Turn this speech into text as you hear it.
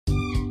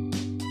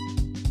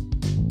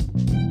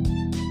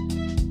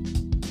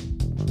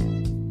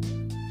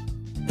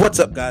What's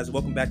up, guys?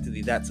 Welcome back to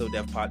the That's So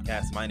Dev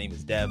podcast. My name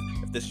is Dev.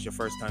 If this is your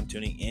first time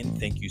tuning in,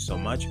 thank you so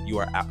much. You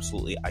are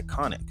absolutely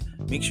iconic.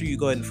 Make sure you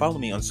go ahead and follow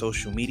me on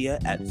social media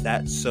at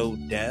That's So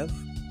Dev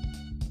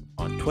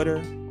on Twitter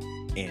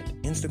and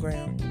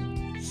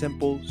Instagram.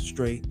 Simple,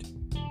 straight,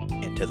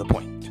 and to the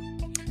point.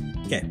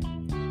 Okay.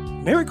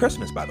 Merry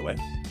Christmas, by the way.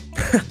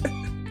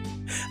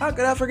 How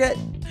could I forget?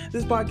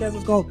 This podcast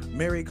is called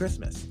Merry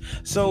Christmas.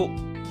 So,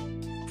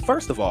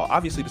 first of all,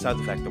 obviously, besides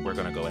the fact that we're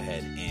going to go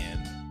ahead and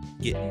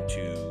get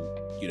into,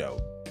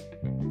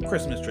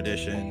 Christmas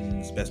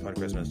traditions, best part of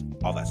Christmas,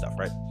 all that stuff,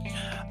 right?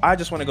 I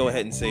just want to go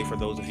ahead and say, for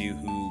those of you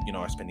who,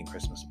 are spending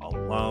Christmas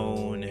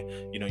alone,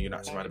 you're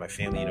not surrounded by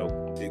family,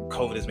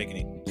 COVID is making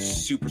it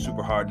super,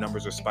 super hard.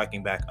 Numbers are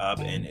spiking back up,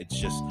 and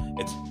it's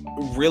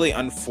really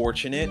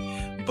unfortunate.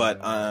 But,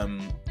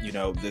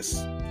 this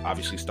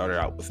obviously started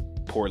out with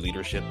poor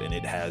leadership, and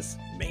it has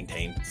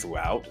maintained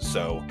throughout.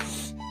 So,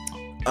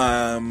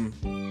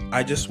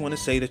 I just want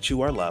to say that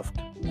you are loved.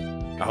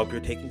 I hope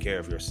you're taking care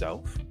of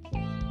yourself.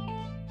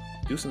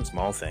 Do some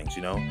small things,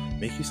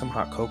 make you some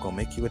hot cocoa,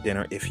 make you a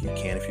dinner if you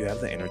can, if you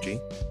have the energy.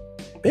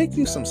 Bake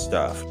you some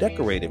stuff,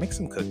 decorate it, make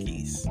some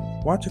cookies,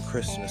 watch a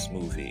Christmas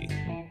movie.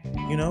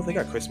 They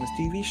got Christmas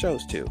TV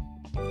shows too.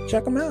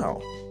 Check them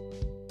out.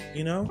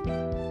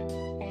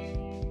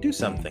 Do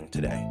something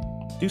today.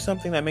 Do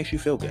something that makes you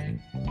feel good.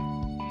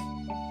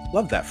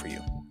 Love that for you.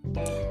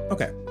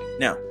 Okay,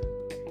 now,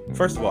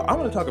 first of all, I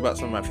want to talk about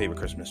some of my favorite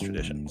Christmas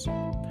traditions.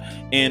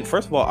 And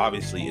first of all,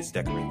 obviously, it's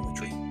decorating the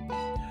tree.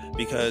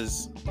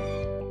 Because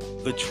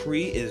the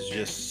tree is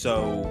just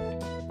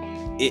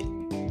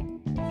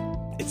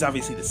it's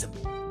obviously the symbol.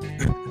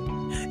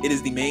 It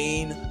is the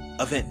main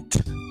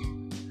event.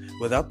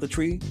 Without the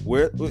tree,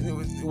 what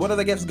are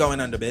the gifts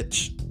going under,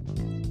 bitch?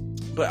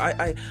 But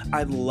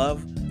I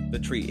love the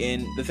tree.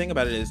 And the thing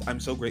about it is, I'm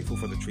so grateful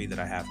for the tree that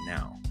I have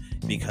now.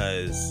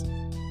 Because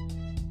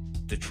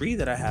the tree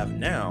that I have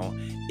now,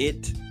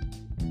 it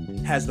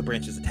has the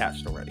branches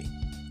attached already.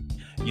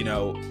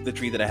 The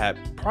tree that I had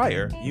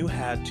prior, you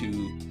had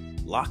to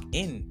lock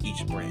in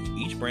each branch.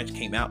 Each branch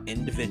came out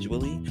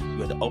individually.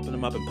 You had to open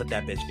them up and put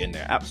that bitch in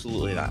there.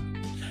 Absolutely not.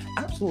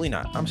 Absolutely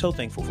not. I'm so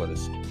thankful for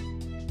this.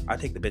 I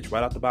take the bitch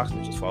right out the box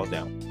and it just falls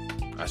down.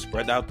 I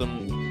spread out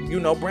them,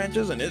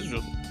 branches, and it's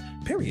just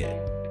period.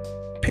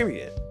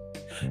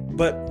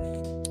 But,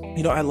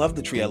 I love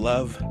the tree. I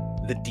love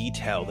the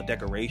detail, the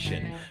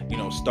decoration,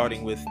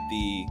 starting with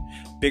the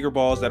bigger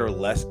balls that are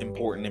less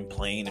important and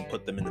plain and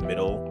put them in the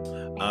middle.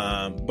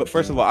 But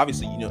first of all,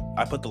 obviously,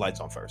 I put the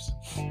lights on first.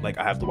 Like,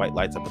 I have the white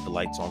lights, I put the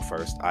lights on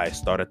first. I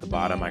start at the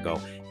bottom, I go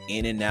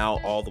in and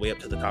out all the way up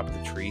to the top of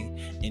the tree.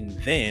 And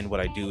then what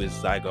I do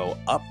is I go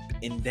up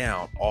and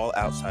down all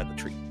outside the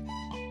tree.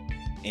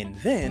 And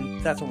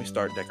then that's when we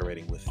start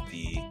decorating with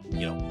the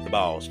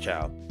balls,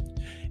 child.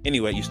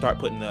 Anyway, you start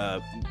putting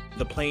the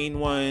plain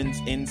ones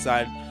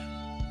inside.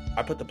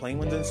 I put the plain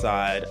ones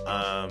inside.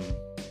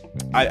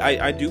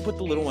 I do put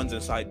the little ones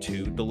inside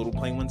too, the little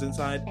plain ones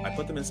inside. I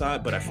put them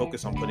inside, but I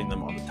focus on putting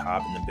them on the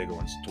top and the bigger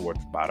ones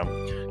towards the bottom.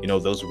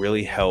 Those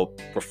really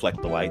help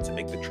reflect the lights and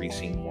make the tree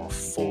seem more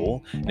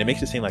full. And it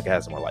makes it seem like it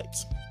has more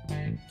lights.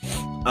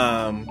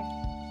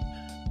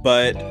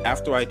 But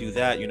after I do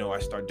that, I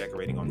start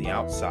decorating on the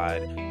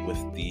outside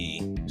with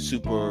the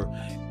super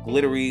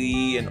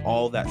glittery and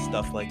all that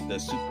stuff, like the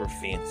super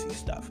fancy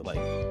stuff. Like,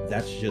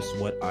 that's just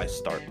what I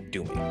start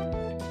doing.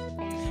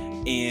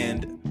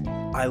 And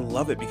I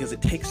love it because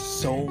it takes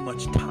so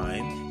much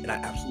time, and I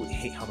absolutely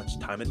hate how much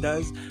time it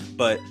does,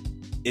 but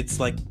it's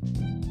like,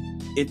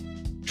 it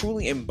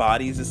truly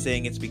embodies the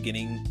saying, it's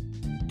beginning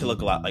to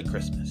look a lot like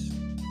Christmas.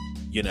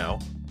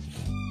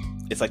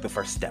 It's like the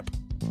first step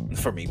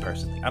for me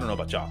personally. I don't know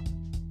about y'all,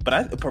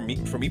 but for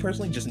me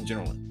personally, just in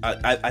general,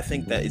 I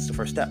think that it's the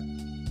first step.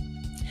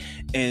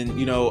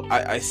 And,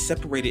 I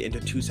separate it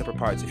into two separate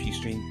parts. If you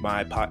stream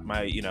my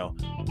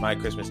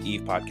Christmas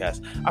Eve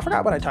podcast, I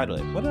forgot what I titled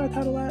it. What did I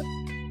title that?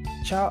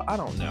 Child, I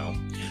don't know.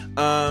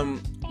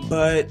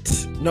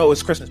 But no,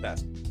 it's Christmas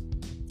Past.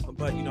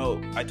 But,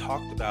 I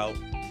talked about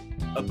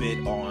a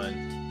bit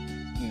on,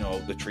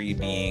 the tree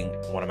being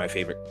one of my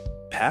favorite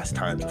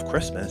pastimes of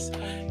Christmas.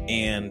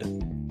 And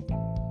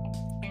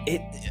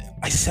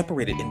I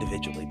separate it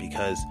individually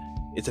because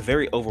it's a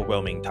very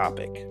overwhelming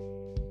topic.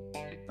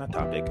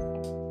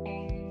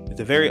 It's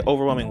a very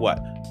overwhelming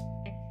what?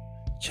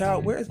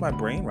 Child, where is my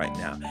brain right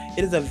now?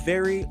 It is a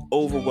very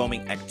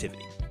overwhelming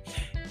activity.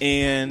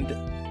 And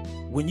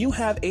when you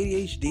have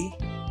ADHD,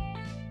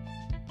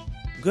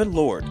 good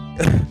Lord,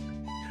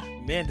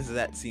 man, does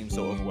that seem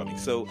so overwhelming.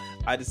 So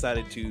I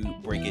decided to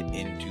break it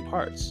into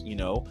parts.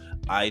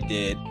 I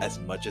did as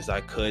much as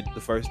I could the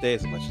first day,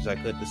 as much as I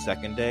could the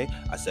second day.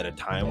 I set a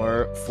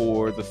timer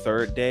for the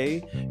third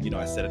day.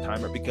 I set a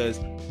timer because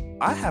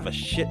I have a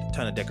shit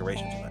ton of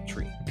decorations on that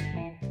tree.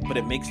 But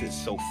it makes it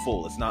so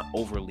full. It's not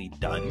overly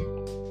done,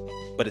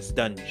 but it's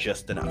done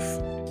just enough.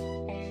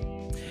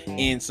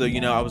 And so,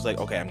 I was like,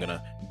 okay, I'm going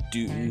to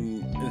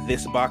do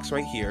this box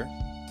right here.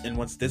 And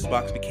once this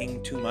box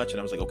became too much, and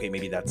I was like, okay,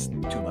 maybe that's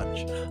too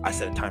much, I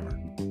set a timer.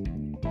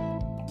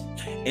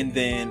 And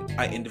then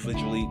I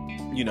individually,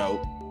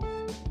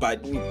 by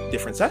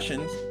different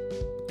sessions,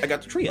 I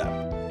got the tree up.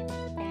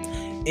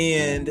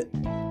 And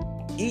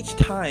each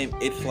time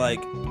it's like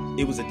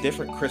it was a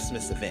different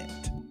Christmas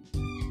event,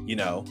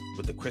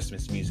 with the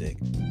Christmas music,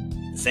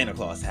 the Santa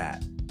Claus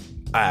hat.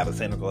 I have a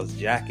Santa Claus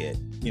jacket,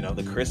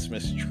 the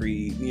Christmas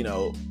tree,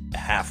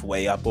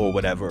 halfway up or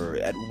whatever,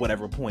 at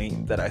whatever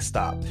point that I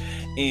stopped.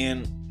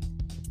 And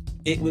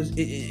it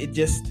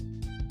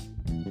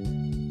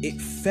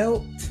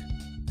felt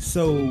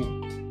so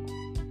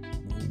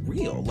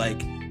real.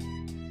 Like,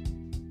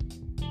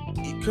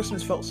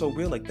 Christmas felt so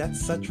real. Like,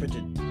 it's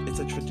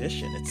a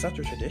tradition. It's such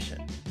a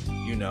tradition,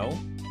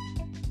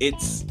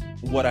 It's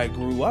what I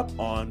grew up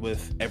on,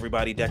 with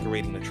everybody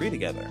decorating the tree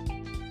together.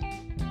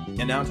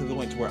 And now to the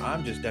point to where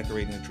I'm just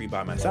decorating the tree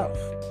by myself.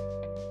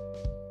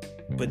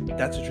 But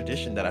that's a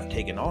tradition that I've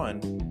taken on,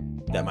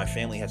 that my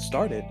family has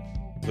started,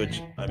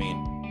 which, I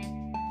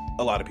mean,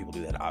 a lot of people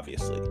do that,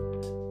 obviously.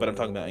 But I'm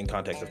talking about in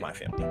context of my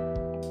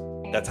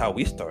family. That's how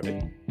we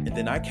started. And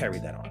then I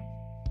carried that on.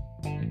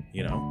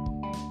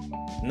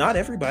 Not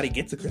everybody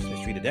gets a Christmas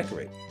tree to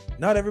decorate.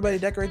 Not everybody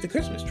decorates a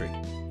Christmas tree.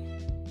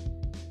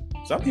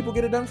 Some people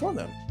get it done for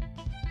them.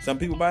 Some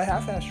people buy a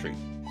half-ass tree.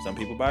 Some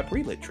people buy a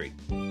pre-lit tree.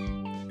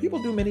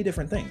 People do many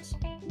different things.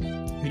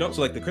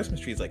 So like the Christmas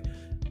tree is like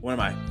one of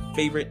my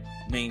favorite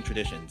main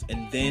traditions.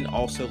 And then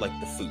also like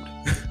the food.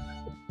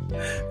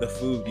 The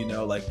food,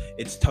 like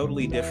it's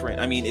totally different.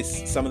 I mean,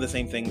 it's some of the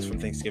same things from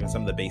Thanksgiving,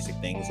 some of the basic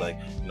things like,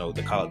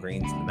 the collard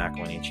greens and the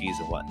macaroni and cheese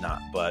and whatnot.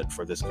 But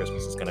for this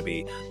Christmas, it's going to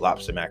be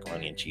lobster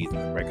macaroni and cheese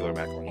and regular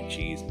macaroni and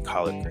cheese and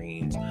collard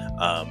greens.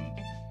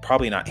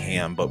 Probably not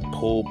ham, but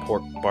pulled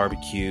pork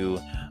barbecue.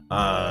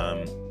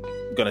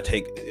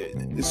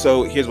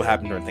 So here's what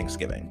happened during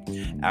Thanksgiving.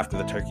 After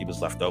the turkey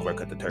was left over, I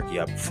cut the turkey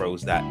up,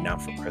 froze that. Now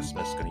for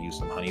Christmas, gonna use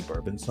some honey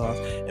bourbon sauce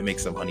and make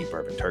some honey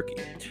bourbon turkey,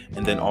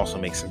 and then also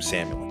make some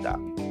salmon with that.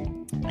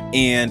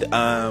 And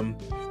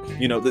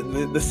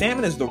the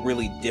salmon is the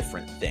really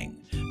different thing,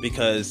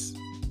 because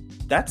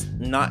that's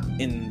not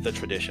in the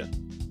tradition.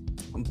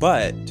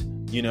 But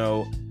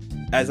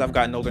as I've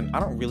gotten older, I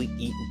don't really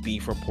eat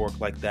beef or pork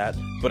like that,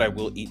 but I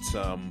will eat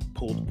some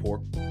pulled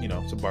pork,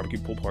 some barbecue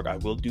pulled pork. I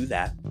will do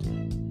that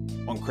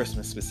on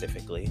Christmas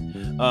specifically.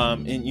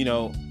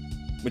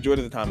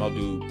 Majority of the time I'll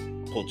do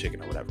pulled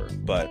chicken or whatever.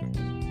 But,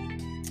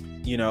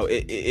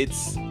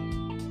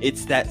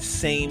 it's that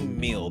same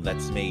meal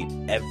that's made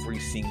every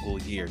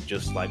single year,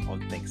 just like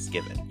on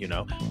Thanksgiving,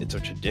 it's a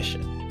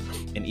tradition.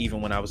 And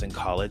even when I was in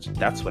college,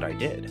 that's what I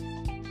did.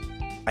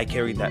 I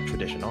carried that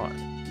tradition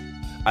on.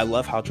 I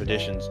love how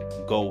traditions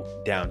go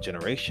down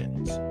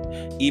generations.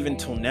 Even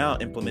till now,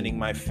 implementing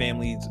my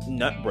family's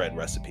nut bread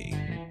recipe.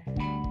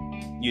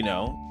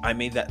 I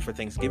made that for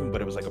Thanksgiving, but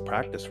it was like a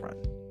practice run.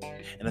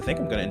 And I think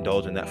I'm going to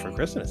indulge in that for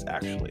Christmas,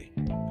 actually.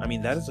 I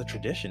mean, that is a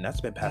tradition that's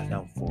been passed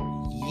down for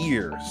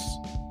years.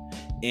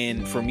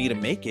 And for me to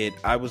make it,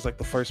 I was like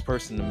the first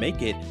person to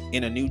make it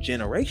in a new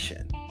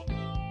generation.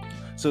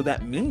 So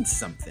that means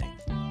something,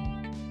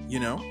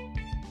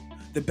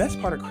 The best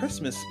part of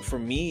Christmas for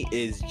me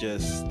is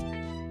just,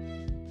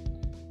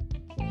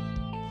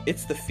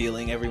 it's the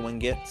feeling everyone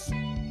gets.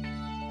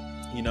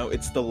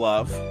 It's the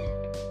love.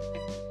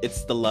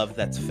 It's the love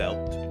that's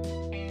felt.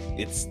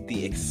 It's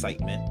the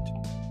excitement.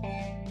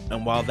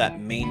 And while that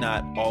may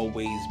not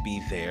always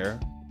be there,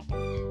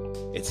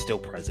 it's still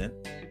present.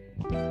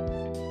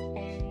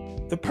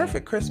 The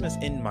perfect Christmas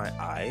in my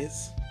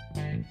eyes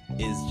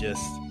is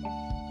just,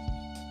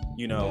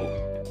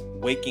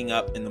 waking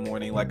up in the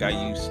morning like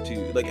I used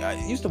to. Like, I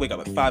used to wake up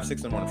at 5,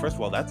 6 in the morning. First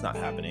of all, that's not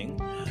happening.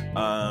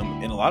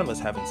 And a lot of us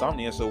have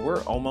insomnia, so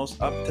we're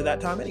almost up to that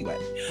time anyway.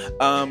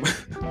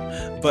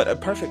 But a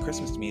perfect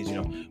Christmas to me is,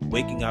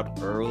 waking up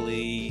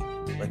early,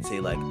 let's say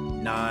like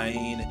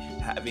 9,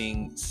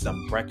 having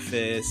some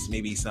breakfast,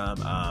 maybe some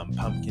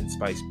pumpkin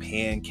spice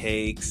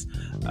pancakes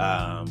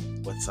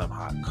with some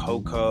hot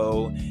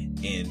cocoa,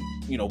 and,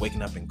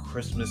 waking up in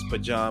Christmas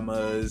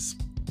pajamas.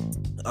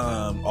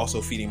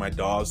 Also feeding my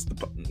dogs.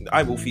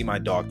 I will feed my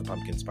dog the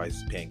pumpkin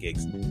spice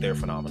pancakes. They're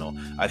phenomenal.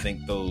 I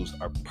think those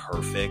are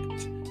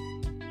perfect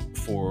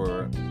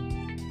for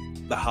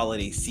the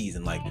holiday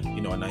season. Like,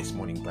 a nice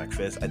morning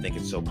breakfast. I think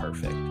it's so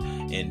perfect.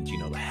 And,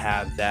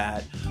 have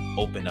that,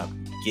 open up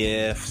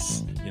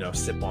gifts,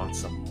 sip on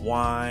some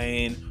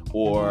wine,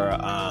 or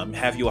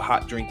have you a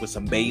hot drink with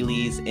some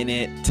Baileys in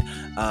it.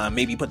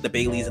 Maybe put the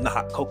Baileys in the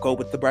hot cocoa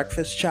with the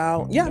breakfast,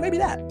 child. Yeah, maybe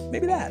that.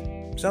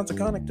 Sounds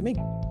iconic to me.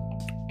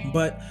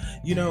 But,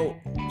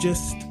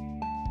 just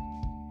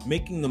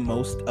making the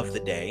most of the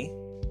day,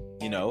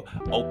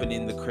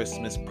 opening the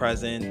Christmas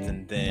present,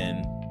 and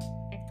then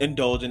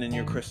indulging in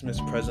your Christmas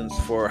presents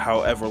for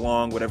however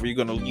long, whatever you're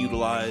going to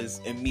utilize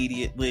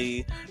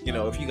immediately.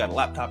 If you got a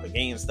laptop or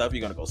game stuff,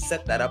 you're going to go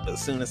set that up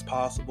as soon as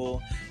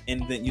possible.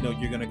 And then, you're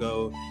going to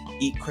go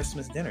eat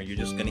Christmas dinner. You're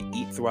just going to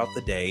eat throughout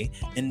the day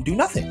and do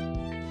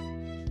nothing.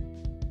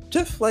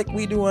 Just like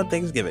we do on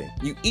Thanksgiving.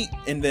 You eat,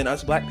 and then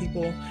us black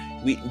people,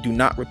 We do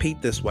not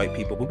repeat this, white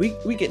people, but we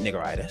get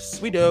niggeritis.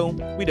 We do.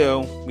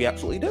 We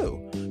absolutely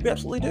do.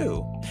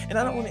 And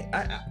I don't want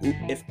to,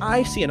 if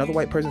I see another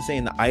white person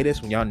saying the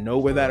itis when y'all know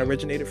where that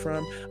originated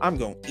from, I'm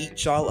going to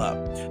eat y'all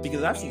up.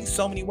 Because I've seen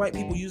so many white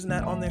people using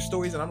that on their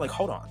stories, and I'm like,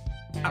 hold on.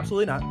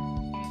 Absolutely not.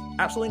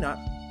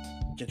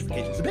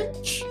 Gentrification's a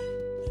bitch.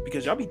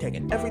 Because y'all be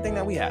taking everything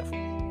that we have.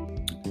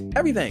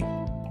 Everything.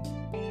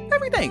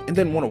 And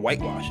then want to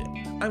whitewash it.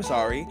 I'm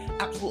sorry.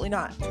 Absolutely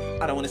not.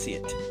 I don't want to see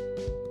it.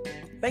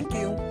 Thank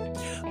you.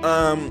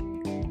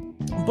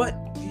 But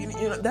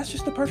you know, that's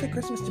just the perfect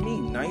Christmas to me.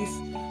 Nice,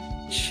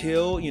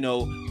 chill,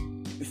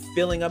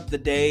 filling up the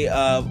day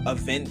of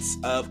events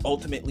of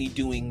ultimately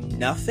doing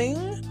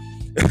nothing.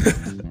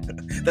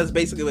 That's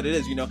basically what it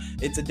is.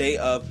 It's a day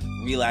of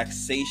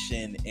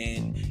relaxation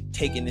and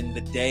taking in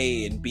the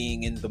day and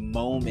being in the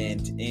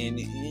moment. And,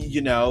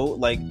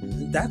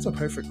 that's a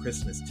perfect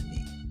Christmas to me.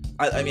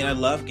 I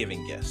love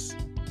giving gifts.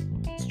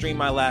 Stream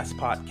my last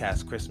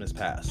podcast, Christmas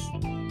Past.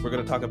 We're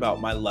going to talk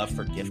about my love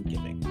for gift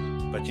giving.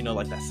 But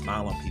that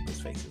smile on people's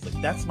faces.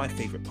 That's my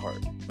favorite part.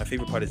 My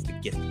favorite part is the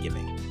gift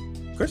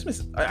giving.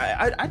 Christmas,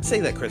 I'd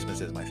say that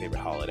Christmas is my favorite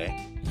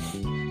holiday.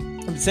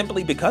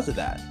 Simply because of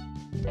that.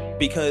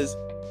 Because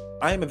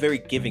I am a very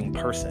giving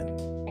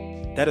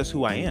person. That is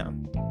who I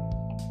am.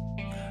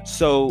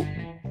 So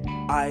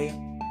I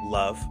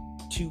love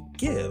to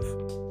give.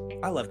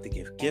 I love to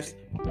give gifts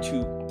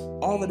to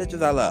all the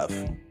bitches I love.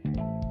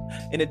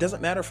 And it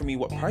doesn't matter for me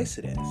what price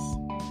it is.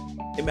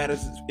 It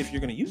matters if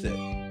you're going to use it.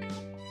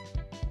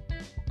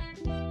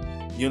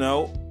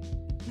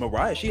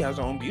 Mariah, she has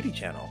her own beauty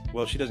channel.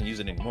 Well, she doesn't use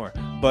it anymore,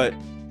 but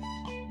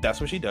that's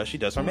what she does. She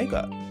does her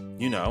makeup.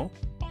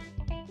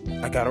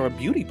 I got her a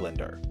beauty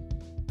blender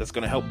that's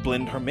going to help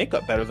blend her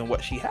makeup better than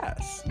what she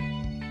has.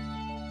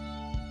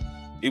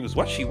 It was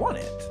what she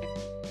wanted.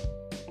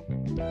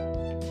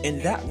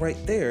 And that right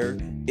there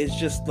is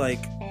just that's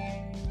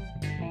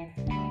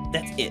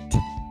it.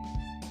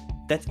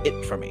 That's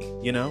it for me,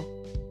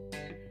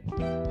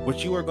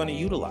 What you are going to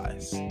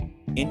utilize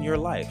in your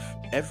life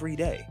every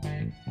day.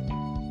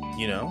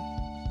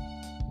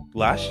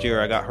 Last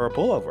year I got her a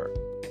pullover.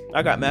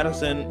 I got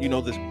Madison,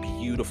 this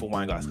beautiful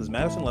wine glass, because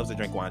Madison loves to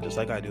drink wine just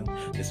like I do.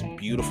 This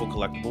beautiful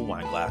collectible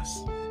wine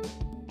glass.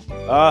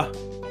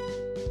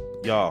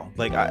 Y'all,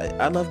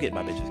 I love getting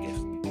my bitches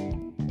gifts.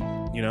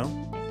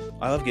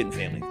 I love getting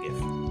family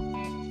gifts.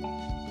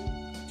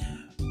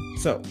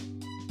 So,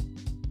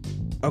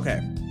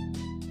 okay.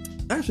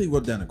 I actually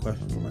wrote down a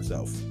question for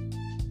myself.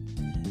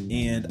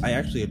 And I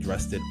actually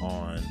addressed it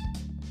on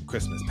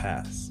Christmas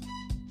Past.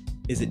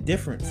 Is it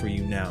different for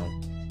you now,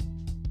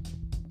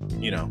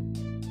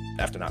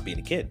 after not being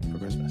a kid for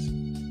Christmas?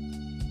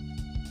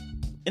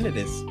 And it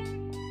is.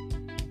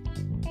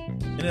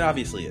 And it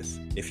obviously is.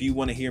 If you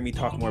want to hear me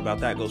talk more about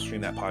that, go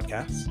stream that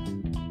podcast.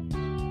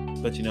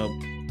 But,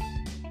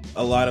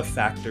 a lot of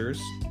factors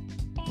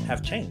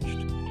have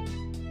changed.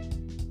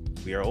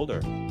 We are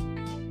older.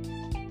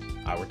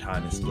 Our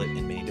time is split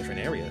in many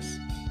different areas.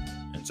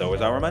 And so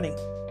is our money.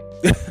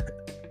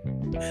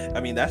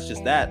 That's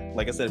just that.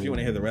 Like I said, if you want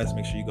to hear the rest,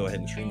 make sure you go ahead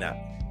and stream that.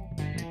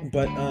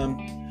 But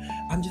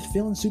I'm just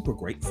feeling super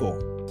grateful.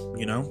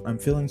 I'm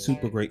feeling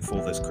super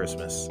grateful this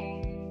Christmas.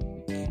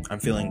 I'm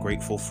feeling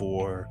grateful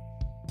for,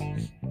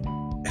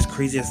 as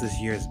crazy as this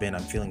year has been,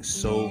 I'm feeling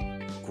so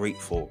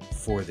grateful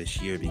for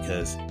this year,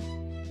 because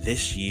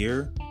this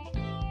year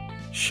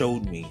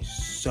showed me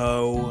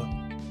so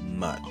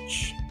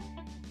much.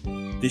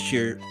 This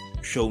year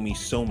showed me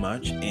so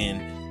much,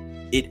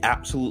 and it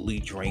absolutely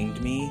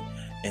drained me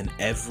in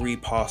every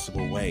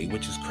possible way,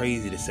 which is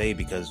crazy to say,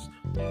 because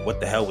what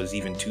the hell was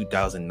even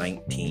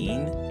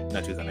 2019?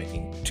 Not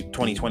 2019,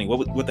 2020.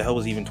 What the hell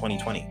was even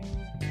 2020?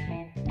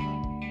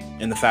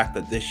 And the fact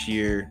that this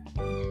year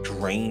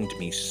drained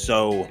me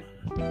so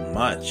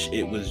much,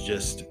 it was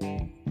just,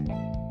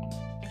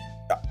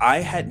 I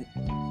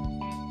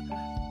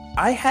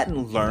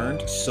hadn't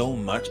learned so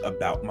much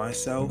about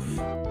myself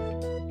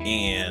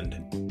and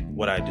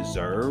what I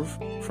deserve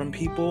from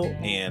people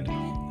and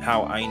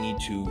how I need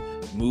to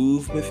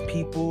move with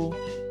people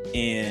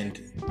and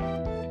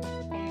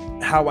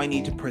how I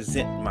need to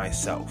present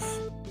myself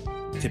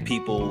to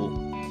people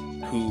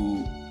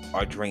who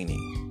are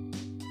draining.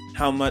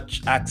 How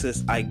much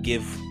access I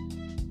give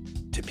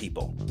to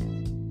people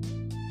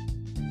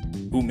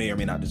who may or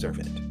may not deserve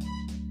it.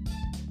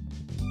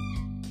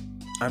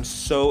 I'm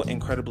so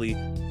incredibly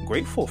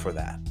grateful for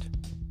that.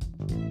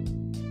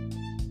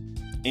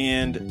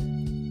 And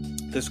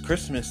this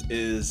Christmas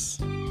is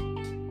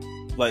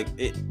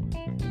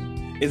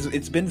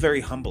it's been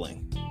very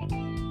humbling.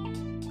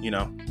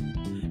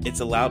 It's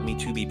allowed me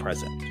to be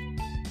present.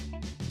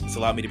 It's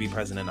allowed me to be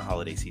present in the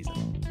holiday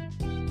season.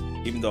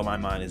 Even though my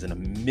mind is in a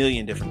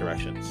million different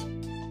directions,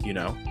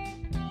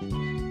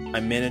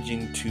 I'm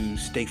managing to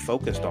stay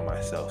focused on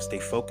myself, stay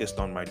focused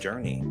on my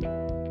journey.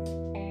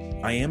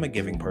 I am a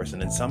giving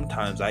person, and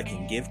sometimes I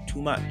can give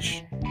too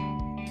much.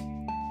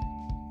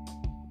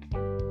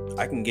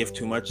 I can give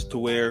too much to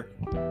where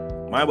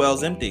my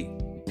well's empty.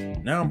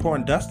 Now I'm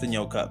pouring dust in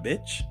your cup,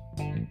 bitch.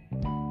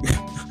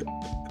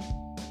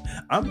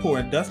 I'm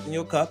pouring dust in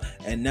your cup,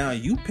 and now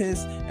you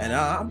pissed, and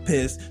I'm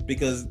pissed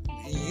because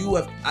you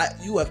have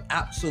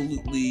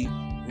absolutely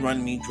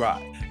run me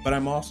dry. But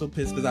I'm also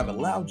pissed because I've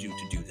allowed you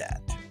to do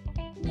that.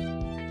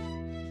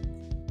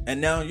 And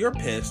now you're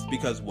pissed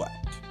because what?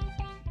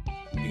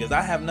 Because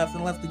I have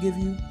nothing left to give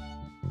you?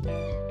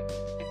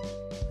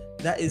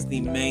 That is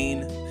the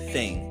main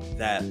thing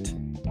that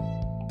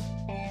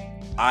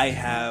I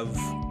have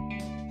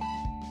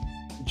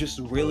just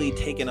really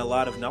taken a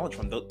lot of knowledge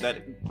from.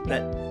 That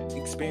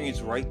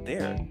experience right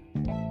there.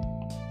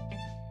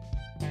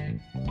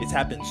 It's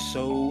happened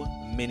so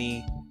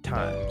many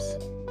times.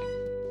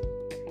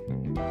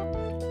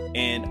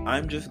 And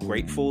I'm just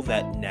grateful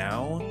that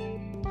now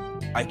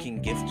I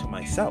can give to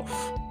myself.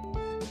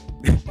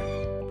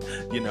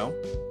 You know,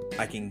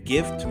 I can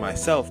give to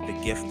myself the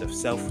gift of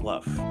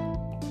self-love.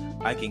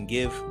 I can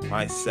give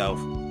myself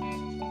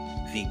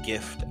the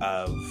gift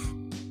of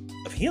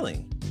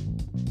healing.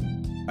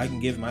 I can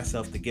give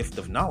myself the gift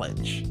of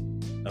knowledge,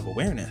 of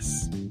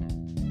awareness.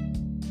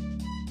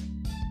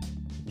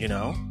 You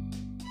know,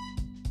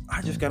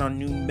 I just got on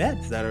new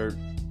meds that are,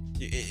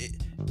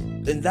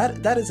 and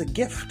that is a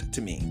gift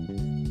to me.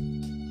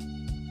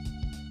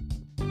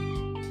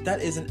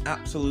 That is an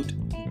absolute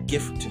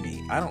gift to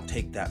me. I don't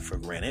take that for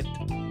granted.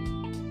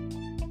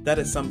 That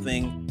is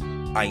something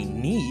I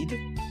need.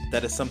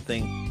 That is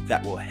something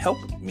that will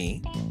help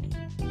me.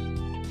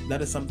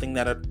 That is something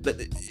that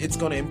it's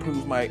going to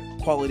improve my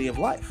quality of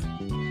life.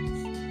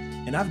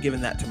 And I've given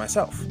that to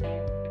myself.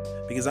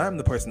 Because I'm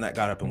the person that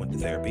got up and went to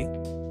therapy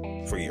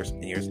for years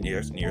and years and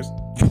years and years.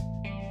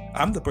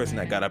 I'm the person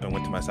that got up and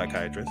went to my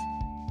psychiatrist,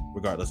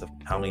 regardless of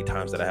how many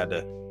times that I had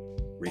to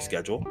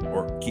reschedule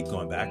or keep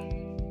going back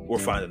or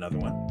find another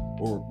one.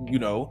 Or, you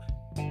know,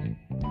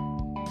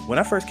 when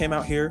I first came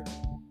out here,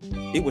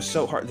 it was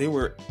so hard. There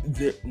were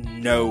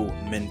no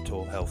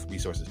mental health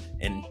resources,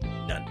 and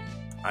none.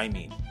 I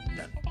mean,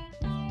 none.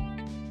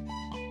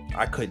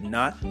 I could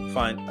not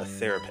find a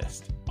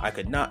therapist. I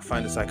could not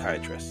find a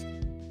psychiatrist.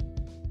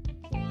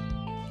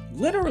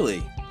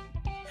 Literally.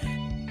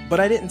 But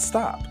I didn't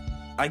stop.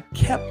 I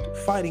kept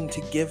fighting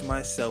to give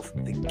myself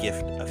the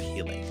gift of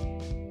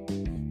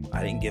healing.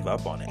 I didn't give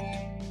up on it.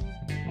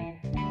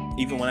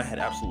 Even when I had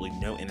absolutely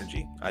no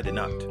energy, I did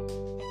not.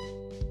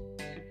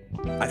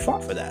 I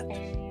fought for that.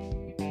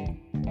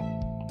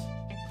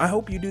 I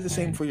hope you do the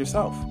same for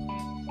yourself.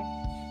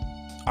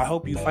 I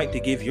hope you fight to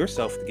give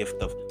yourself the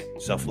gift of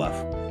self-love,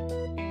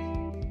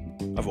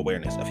 of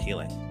awareness, of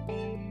healing.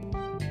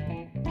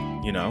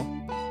 You know?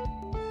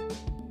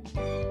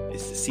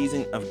 It's the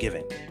season of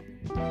giving.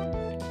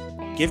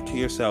 Give to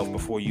yourself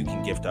before you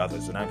can give to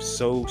others. And I'm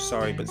so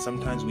sorry, but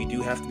sometimes we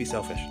do have to be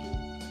selfish.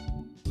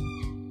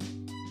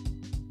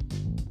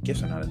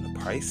 Gifts are not in the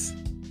price.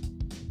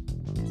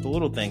 It's the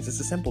little things. It's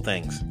the simple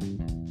things.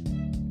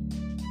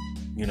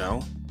 You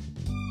know?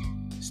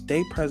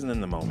 Stay present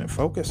in the moment.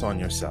 Focus on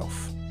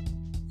yourself.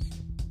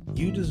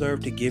 You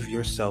deserve to give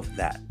yourself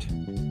that.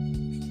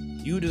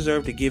 You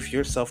deserve to give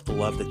yourself the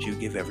love that you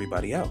give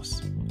everybody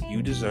else.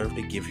 You deserve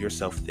to give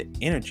yourself the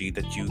energy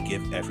that you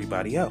give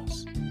everybody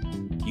else.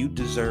 You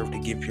deserve to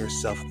give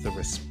yourself the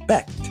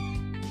respect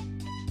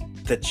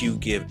that you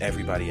give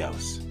everybody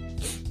else,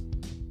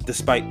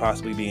 despite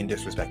possibly being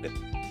disrespected.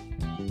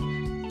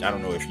 I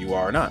don't know if you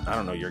are or not. I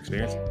don't know your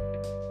experience.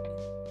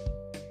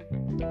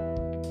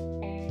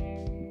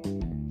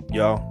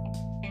 Y'all,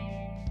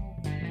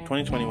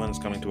 2021 is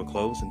coming to a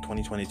close, and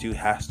 2022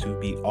 has to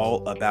be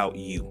all about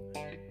you.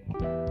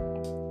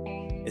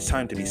 It's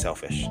time to be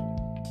selfish.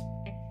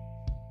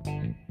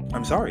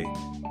 I'm sorry.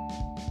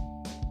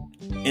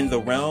 In the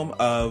realm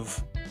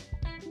of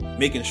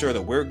making sure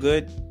that we're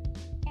good,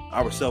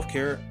 our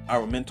self-care,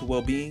 our mental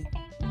well-being,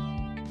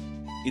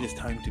 it is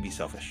time to be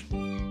selfish.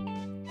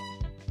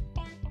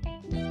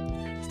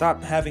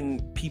 Stop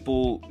having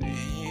people.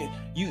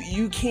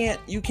 You can't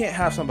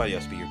have somebody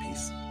else be your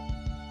peace.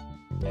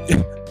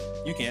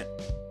 You can't.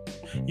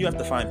 You have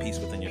to find peace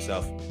within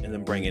yourself and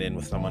then bring it in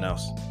with someone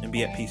else and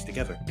be at peace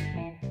together.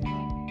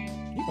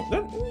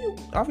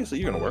 Obviously,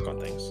 you're going to work on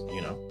things,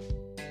 you know.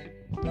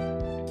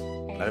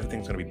 Not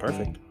everything's going to be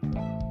perfect.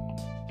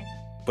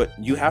 But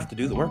you have to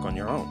do the work on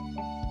your own.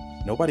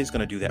 Nobody's going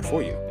to do that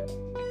for you.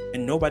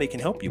 And nobody can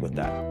help you with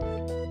that.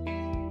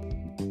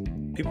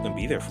 People can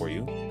be there for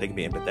you. They can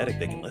be empathetic.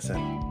 They can listen.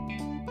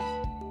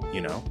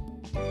 You know.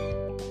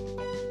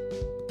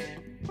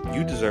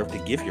 You deserve to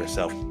give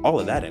yourself all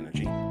of that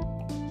energy.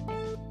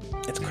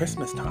 It's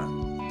Christmas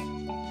time.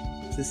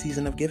 It's the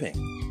season of giving.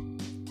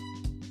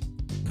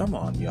 Come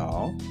on,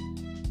 y'all.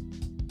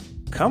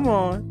 Come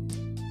on.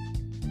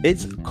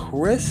 It's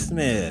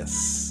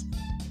Christmas.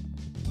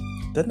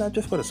 Doesn't that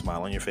just put a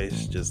smile on your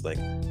face? Just like,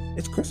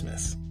 it's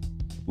Christmas.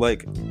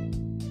 Like,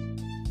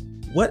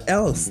 what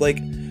else? Like,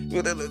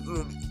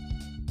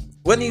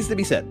 what needs to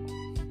be said?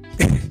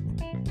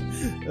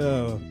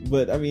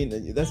 But I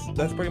mean,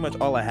 that's pretty much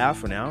all I have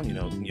for now. You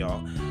know,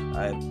 y'all.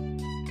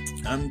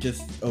 I'm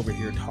just over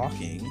here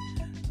talking,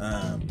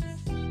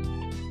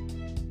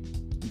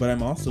 but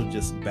I'm also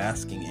just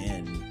basking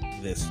in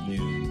this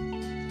new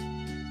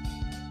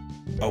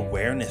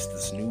awareness,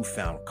 this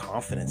newfound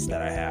confidence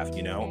that I have.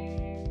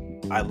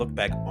 I look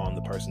back on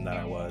the person that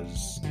I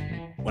was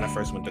when I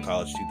first went to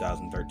college,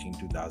 2013,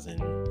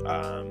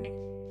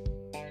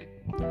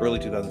 early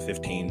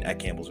 2015 at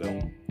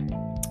Campbellsville.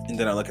 And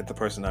then I look at the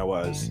person I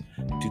was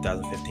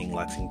 2015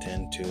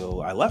 Lexington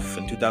till I left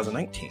in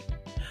 2019.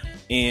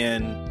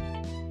 And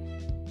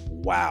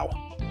wow,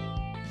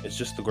 it's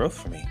just the growth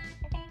for me.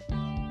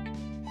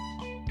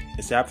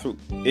 It's absolute.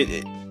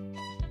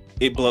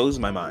 It blows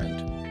my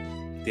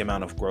mind, the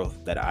amount of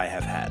growth that I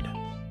have had.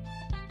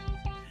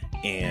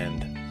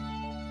 And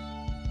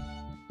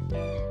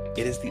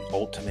it is the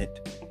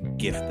ultimate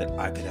gift that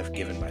I could have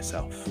given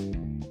myself.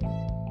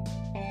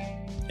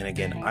 And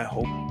again, I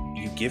hope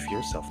you give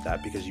yourself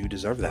that, because you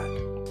deserve that.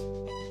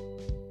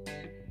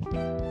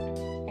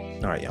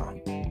 All right, y'all.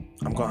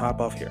 I'm going to hop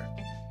off here.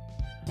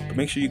 But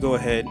make sure you go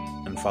ahead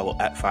and follow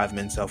at 5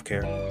 Men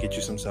Self-Care. Get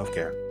you some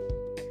self-care.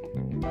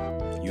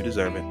 You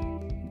deserve it.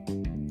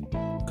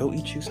 Go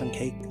eat you some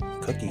cake,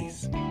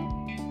 cookies.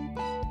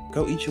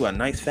 Go eat you a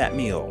nice fat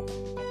meal.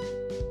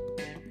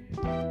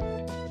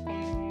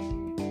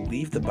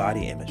 Leave the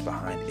body image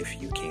behind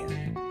if you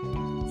can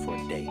for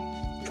a day.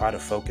 Try to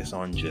focus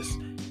on just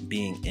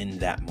being in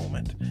that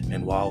moment.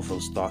 And while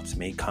those thoughts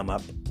may come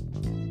up,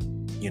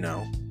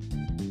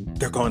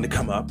 they're going to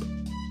come up.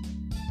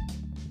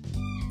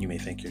 You may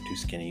think you're too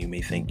skinny. You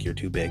may think you're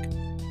too big.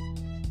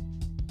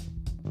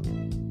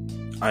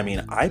 I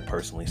mean, I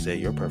personally say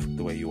you're perfect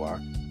the way you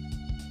are.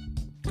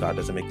 God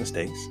doesn't make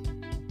mistakes.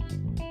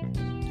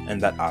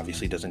 And that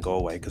obviously doesn't go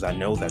away, because I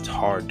know that's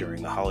hard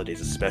during the holidays,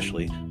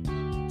 especially.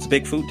 It's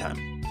big food time,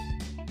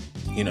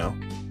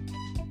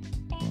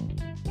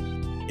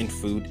 And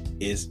food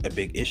is a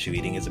big issue.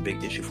 Eating is a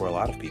big issue for a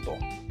lot of people.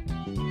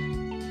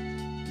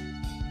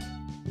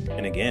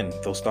 And again,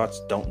 those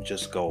thoughts don't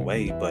just go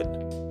away, but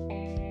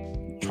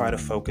try to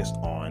focus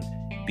on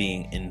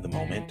being in the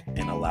moment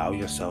and allow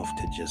yourself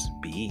to just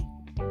be.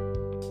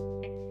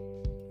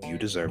 You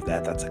deserve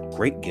that. That's a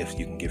great gift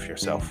you can give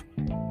yourself.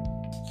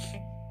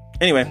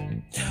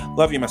 Anyway,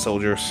 love you, my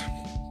soldiers.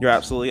 You're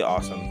absolutely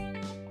awesome.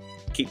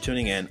 Keep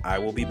tuning in. I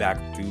will be back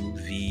through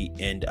the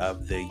end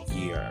of the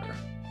year.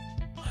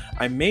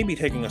 I may be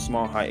taking a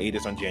small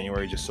hiatus on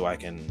January just so I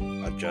can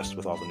adjust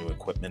with all the new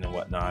equipment and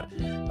whatnot.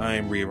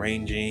 I'm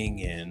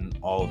rearranging and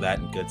all of that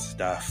good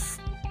stuff.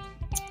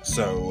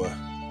 So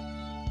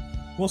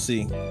we'll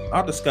see.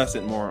 I'll discuss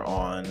it more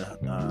on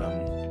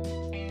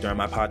during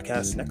my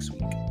podcast next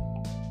week.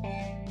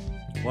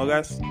 Well,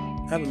 guys,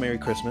 have a Merry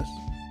Christmas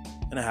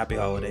and a Happy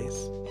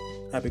Holidays.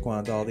 Happy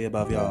Kwanzaa, all the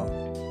above, y'all.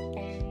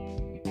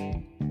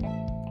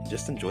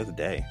 Just enjoy the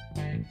day.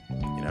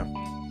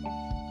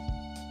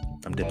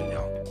 I'm dipping,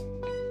 y'all.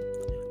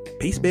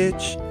 Peace,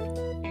 bitch.